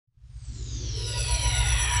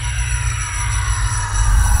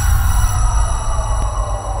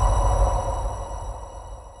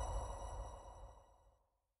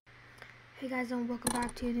guys, and welcome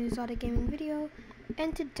back to a new Zelda gaming video.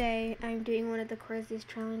 And today I'm doing one of the craziest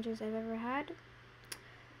challenges I've ever had.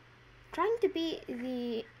 Trying to beat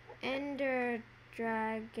the Ender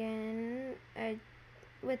Dragon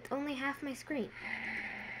with only half my screen.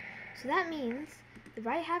 So that means the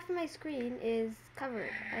right half of my screen is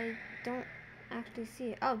covered. I don't actually see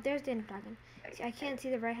it. Oh, there's the Ender Dragon. See, I can't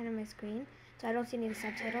see the right hand of my screen, so I don't see any of the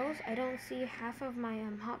subtitles. I don't see half of my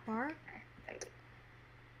hotbar.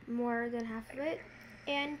 More than half of it,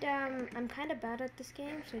 and I'm kind of bad at this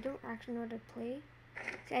game, so I don't actually know how to play.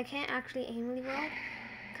 See, I can't actually aim really well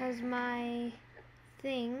because my the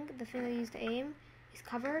thing I use to aim, is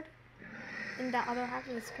covered in the other half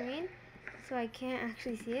of the screen, so I can't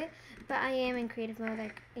actually see it. But I am in creative mode,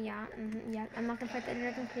 like yeah, I'm not gonna fight the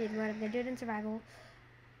Ender in creative mode. I'm gonna do it in survival.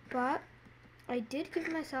 But I did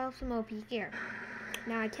give myself some OP gear.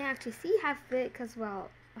 Now I can't actually see half of it because, well,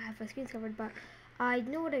 half my screen's covered, but I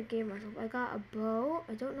know what I gave myself. I got a bow.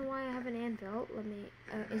 I don't know why I have an anvil. Let me,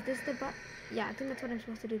 is this the yeah, I think that's what I'm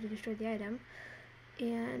supposed to do to destroy the item.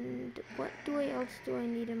 And what else do I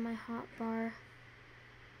need in my hotbar?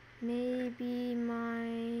 Maybe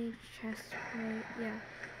my chest plate. Yeah,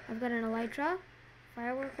 I've got an elytra,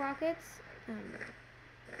 firework rockets,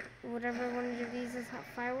 whatever one of these is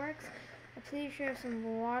fireworks. I'm pretty sure I have some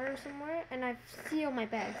water somewhere, and I've sealed my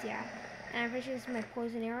beds, yeah. And I'm pretty sure this is my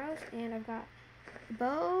poison arrows, and I've got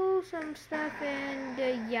bow, some stuff,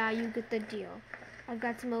 and yeah, you get the deal. I've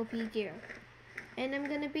got some OP gear. And I'm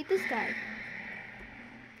gonna beat this guy.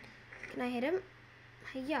 Can I hit him?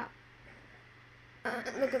 Yeah.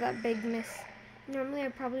 Look at that big miss. Normally I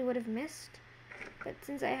probably would have missed, but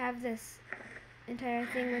since I have this entire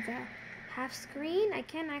thing with a half screen, I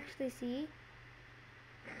can't actually see.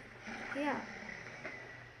 Yeah.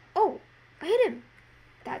 Oh, I hit him.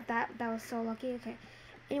 That was so lucky. Okay.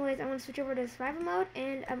 Anyways, I'm going to switch over to survival mode,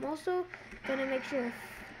 and I'm also going to make sure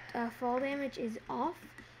fall damage is off,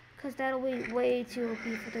 because that'll be way too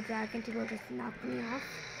OP for the dragon to go just knock me off.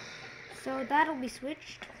 So that'll be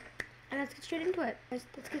switched, and let's get straight into it.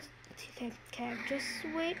 Okay, I've just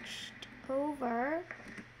switched over,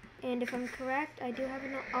 and if I'm correct, I do have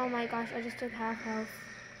enough. Oh my gosh, I just took half health.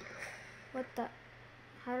 What the?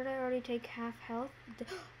 How did I already take half health?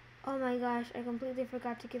 Oh my gosh, I completely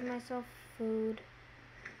forgot to give myself food.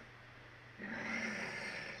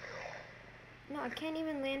 No, I can't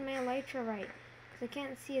even land my elytra right, because I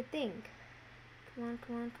can't see a thing. Come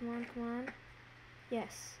on.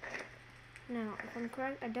 Yes. Now, if I'm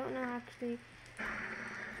correct, I don't know actually.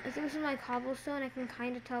 I think this is my cobblestone. I can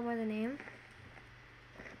kind of tell by the name.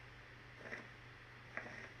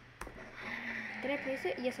 Did I place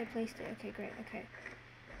it? Yes, I placed it. Okay, great.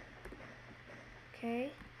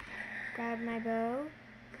 Okay. Grab my bow.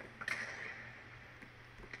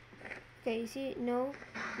 Okay, you see, no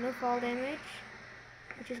fall damage,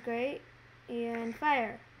 which is great, and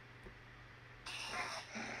fire.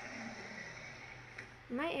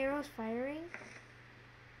 My arrow's firing?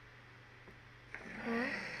 Huh?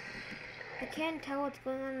 I can't tell what's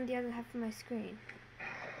going on in the other half of my screen.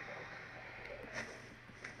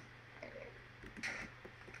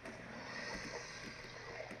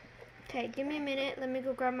 Okay, give me a minute, let me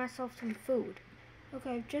go grab myself some food.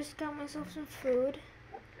 Okay, I've just got myself some food.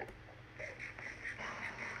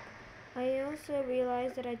 I also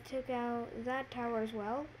realized that I took out that tower as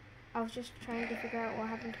well. I was just trying to figure out what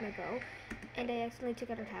happened to my bow, and I accidentally took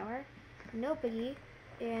out a tower. No biggie.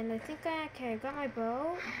 And I think I got my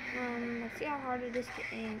bow. Let's see how hard it is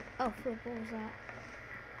to aim. Oh, flip, what was that?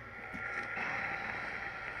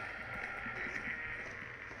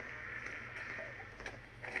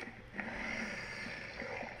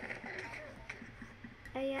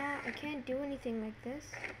 Yeah, I can't do anything like this.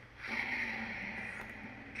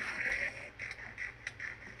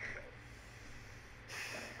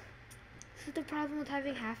 This is the problem with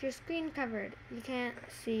having half your screen covered. You can't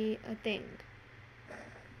see a thing.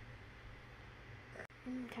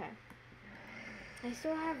 Okay. I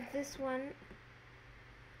still have this one.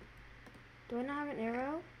 Do I not have an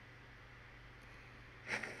arrow?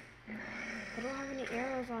 I don't have any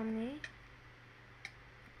arrows on me.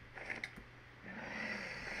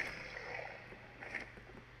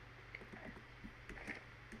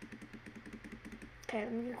 Okay,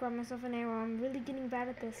 let me go grab myself an arrow. I'm really getting bad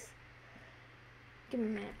at this. Give me a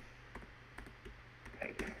minute.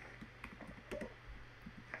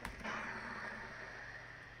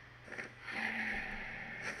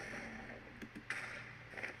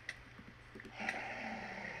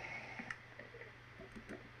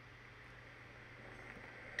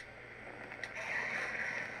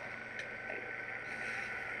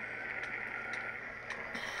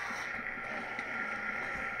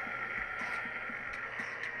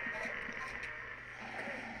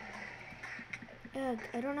 Ugh,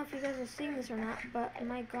 I don't know if you guys are seeing this or not, but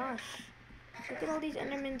my gosh. Look at all these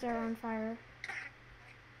Endermans are on fire.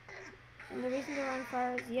 And the reason they're on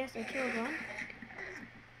fire is, yes, I killed one.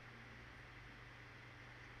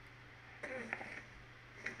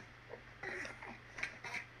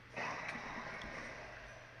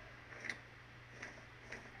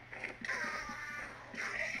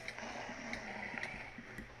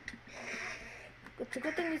 It's a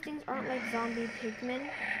good thing these things aren't like zombie pigmen.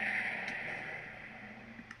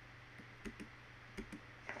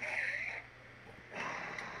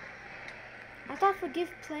 I thought forgive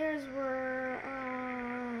players were,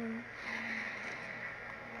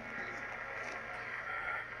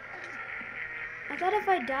 I thought if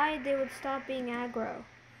I died, they would stop being aggro.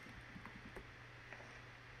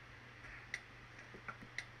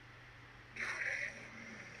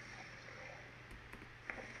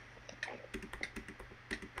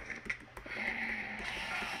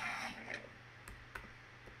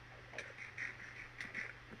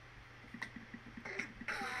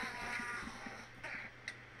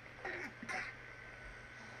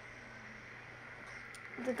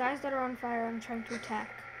 The guys that are on fire, I'm trying to attack.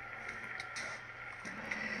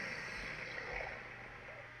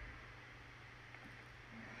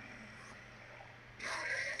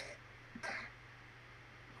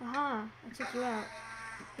 Aha, I took you out.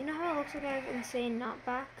 You know how it looks like I have insane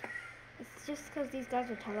knockback? It's just because these guys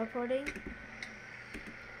are teleporting.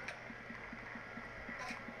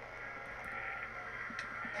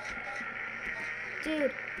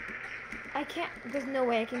 Dude, I can't, there's no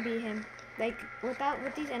way I can beat him. Like, with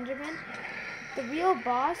these Endermen, the real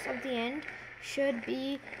boss of the end should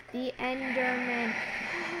be the Enderman.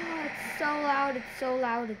 Oh, it's so loud, it's so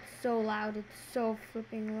loud, it's so loud, it's so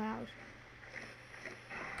flipping loud.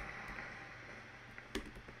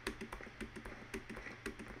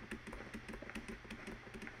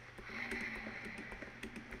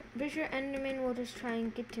 I'm pretty sure Enderman will just try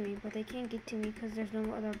and get to me, but they can't get to me because there's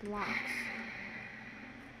no other blocks.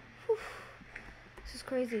 Whew. This is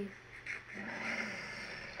crazy.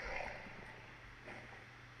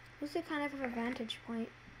 What's the kind of a vantage point?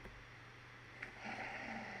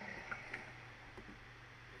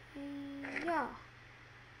 Yeah.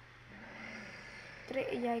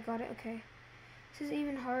 Yeah, I got it. Okay. This is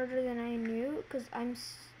even harder than I knew because I'm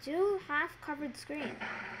still half covered screen.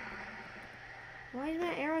 Why is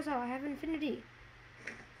my arrows out? I have infinity.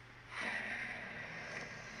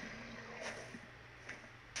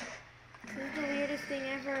 This is the weirdest thing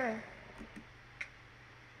ever.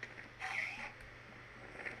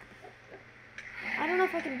 I don't know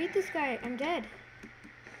if I can beat this guy. I'm dead.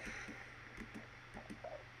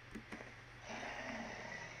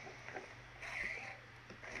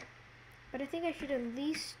 But I think I should at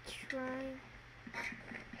least try.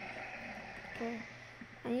 Okay.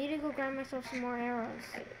 I need to go grab myself some more arrows.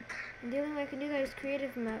 And the only way I can do that is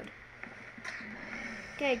creative mode.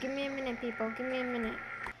 Okay, give me a minute, people. Give me a minute.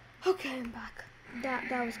 Okay, I'm back.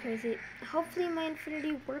 That was crazy. Hopefully my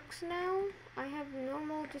infinity works now. I have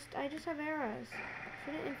normal, I just have arrows.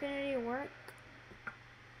 Shouldn't infinity work?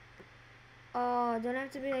 Oh, don't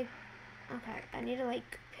have to be like, okay, I need a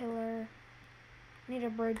like pillar. I need a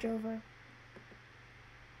bridge over.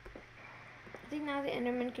 I think now the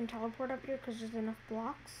Enderman can teleport up here because there's enough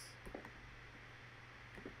blocks.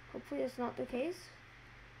 Hopefully that's not the case.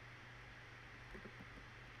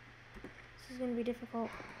 This is going to be difficult.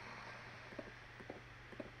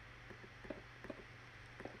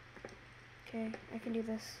 Okay, I can do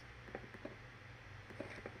this.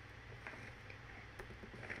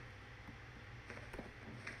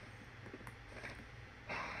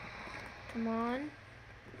 Come on.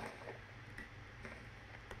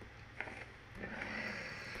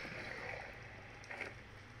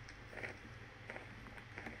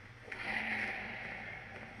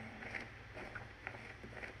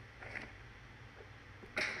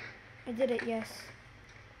 I did it, yes.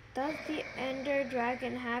 Does the Ender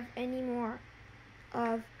Dragon have any more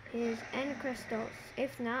of his end crystals?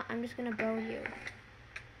 If not, I'm just gonna bow you.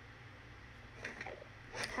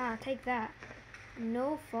 Ha, take that.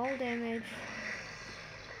 No fall damage.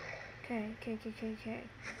 Okay.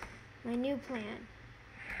 My new plan.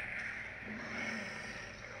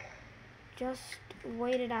 Just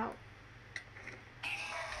wait it out.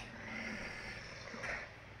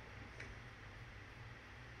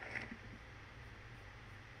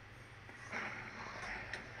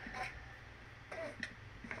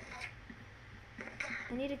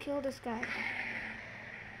 I need to kill this guy.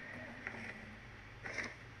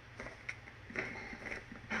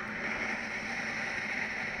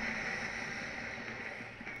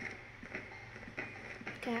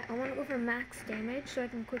 Okay, I want to go for max damage so I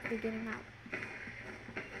can quickly get him out.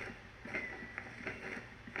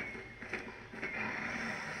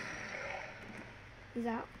 He's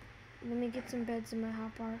out. Let me get some beds in my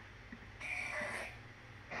hotbar.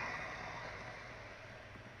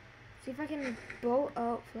 See if I can boat.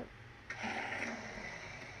 Oh, flip.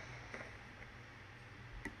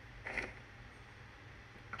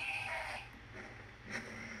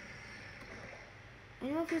 I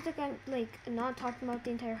know it feels like I'm not talking about the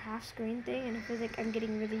entire half screen thing, and it feels like I'm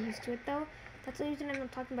getting really used to it though. That's the reason I'm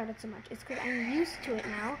not talking about it so much. It's because I'm used to it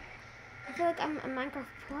now. I feel like I'm a Minecraft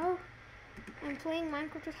pro. I'm playing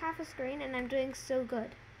Minecraft with half a screen and I'm doing so good.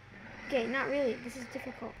 Okay, not really. This is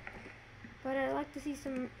difficult. But I'd like to see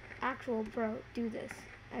some actual pro do this.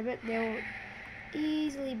 I bet they'll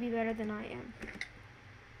easily be better than I am.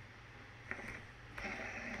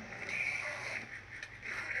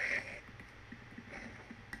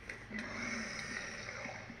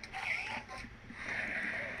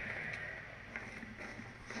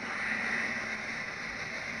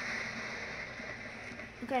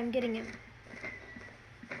 Okay, I'm getting him.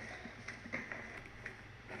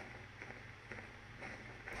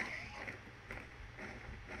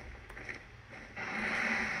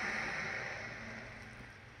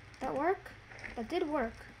 That work? That did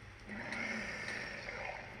work.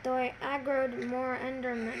 Though I aggroed more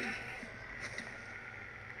Endermen.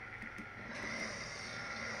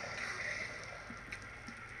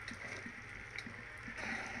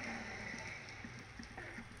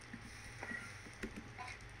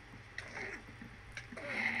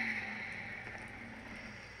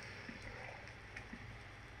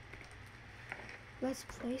 Let's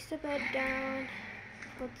place the bed down.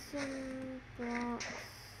 Put some blocks.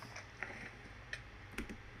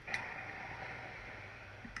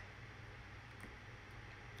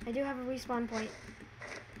 I do have a respawn point.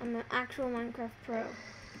 I'm an actual Minecraft pro.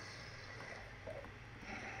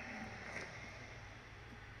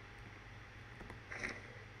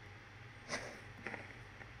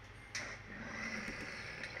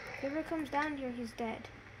 Whoever comes down here, he's dead.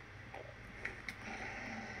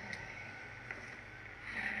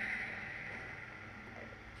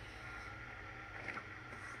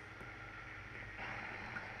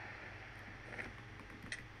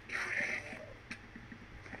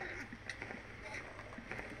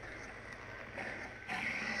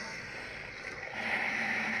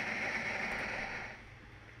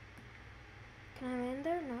 Can I land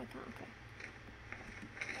there? No, I can't.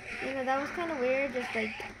 Okay. You know, that was kind of weird, just like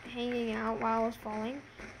hanging out while I was falling.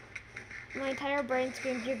 My entire brain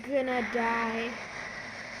screamed, "You're gonna die."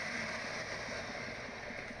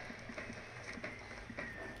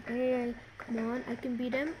 Hey, come on, I can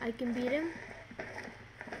beat him. I can beat him.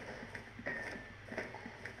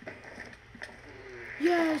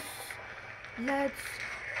 Yes! Let's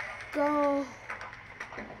go.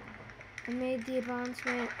 I made the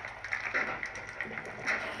advancement.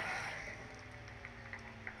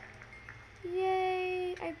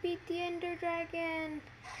 Yay! I beat the Ender Dragon.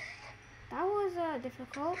 That was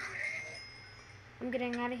difficult. I'm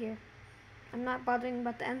getting out of here. I'm not bothering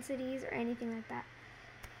about the end cities or anything like that.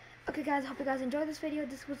 Okay guys, hope you guys enjoyed this video.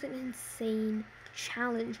 This was an insane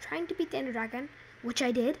challenge. Trying to beat the Ender Dragon, which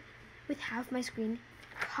I did, with half my screen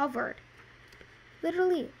covered.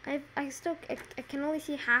 Literally, I can only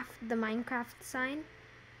see half the Minecraft sign.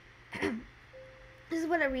 This is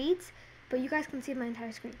what it reads, but you guys can see my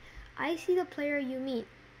entire screen. I see the player you meet,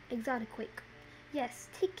 Exotic Quake. Yes,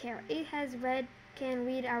 take care. It has read, can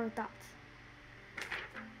read our thoughts.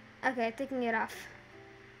 Okay, taking it off.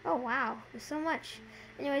 Oh wow, there's so much.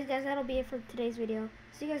 Anyways guys, that'll be it for today's video.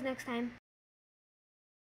 See you guys next time.